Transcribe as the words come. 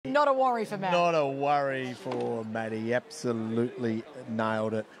not a worry for Matt. Not a worry for Matty. Absolutely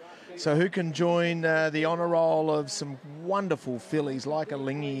nailed it. So who can join the honour roll of some wonderful fillies like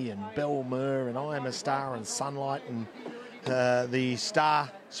Alingi and Belmur and I Am a Star and Sunlight and the star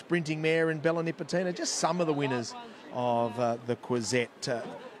sprinting mare in Bella Nipotina? Just some of the winners of the Quezette.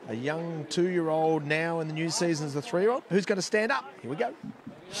 A young 2-year-old now in the new season's the 3-year-old. Who's going to stand up? Here we go.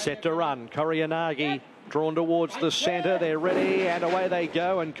 Set to run. Koriyanagi drawn towards the centre. They're ready and away they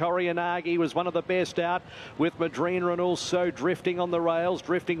go. And Koriyanagi was one of the best out with Madrina and also Drifting on the rails.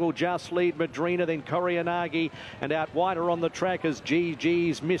 Drifting will just lead Madrina, then Koriyanagi, and out wider on the track is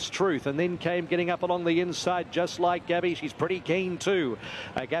GG's Mistruth. And then came getting up along the inside just like Gabby. She's pretty keen too.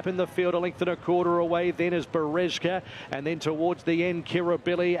 A gap in the field, a length and a quarter away then is Berezka. And then towards the end,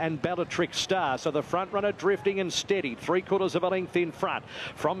 Kirabilly and Bellatrix Star. So the front runner Drifting and steady. 3/4 of a length in front.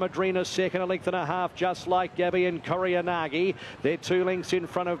 From Madrina second, a length and a half just like Gabby and Koriyanagi. They're 2 lengths in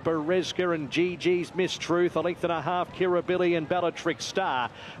front of Berezka and GG's Mistruth. A length and a half Kirabilly and Bellatrix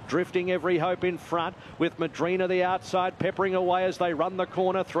Star. Drifting Every Hope in front with Madrina the outside, peppering away as they run the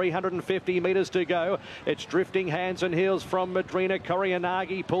corner. 350 metres to go. It's Drifting hands and heels from Madrina.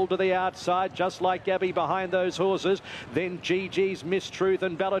 Koriyanagi pulled to the outside just like Gabby behind those horses. Then GG's Mistruth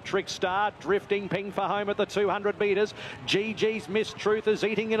and Bellatrix Star. Drifting ping for home at the 200 metres. GG's Mistruth is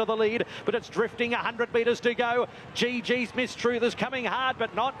eating into the lead, but it's Drifting 100 metres to go. GG's Mistruth is coming hard,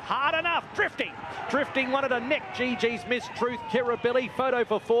 but not hard enough. Drifting wanted a neck. GG's Mistruth, Kirabilly, photo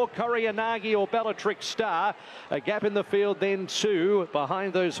for 4, Koriyanagi or Bellatrix Star. A gap in the field then 2.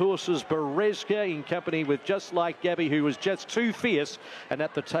 Behind those horses, Berezka in company with Just Like Gabby, who was just too fierce, and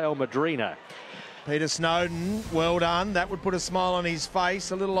at the tail, Madrina. Peter Snowden, well done. That would put a smile on his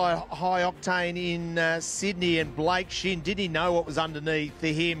face. A little high octane in Sydney, and Blake Shin, did he know what was underneath for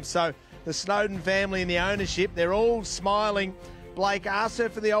him? So the Snowden family and the ownership, they're all smiling. Blake asked her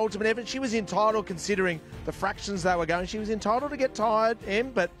for the ultimate effort. She was entitled, considering the fractions they were going. She was entitled to get tired,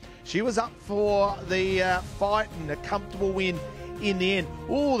 but she was up for the fight and a comfortable win in the end.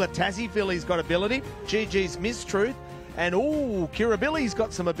 Oh, the Tassie filly's got ability. GG's Mistruth. And Kirabilly's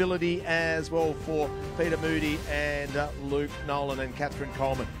got some ability as well for Peter Moody and Luke Nolan and Catherine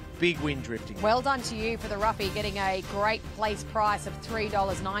Coleman. Big win, Drifting. Well done to you for the roughie, getting a great place price of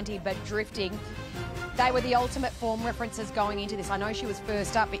 $3.90, but Drifting, they were the ultimate form references going into this. I know she was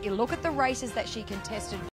first up, but you look at the races that she contested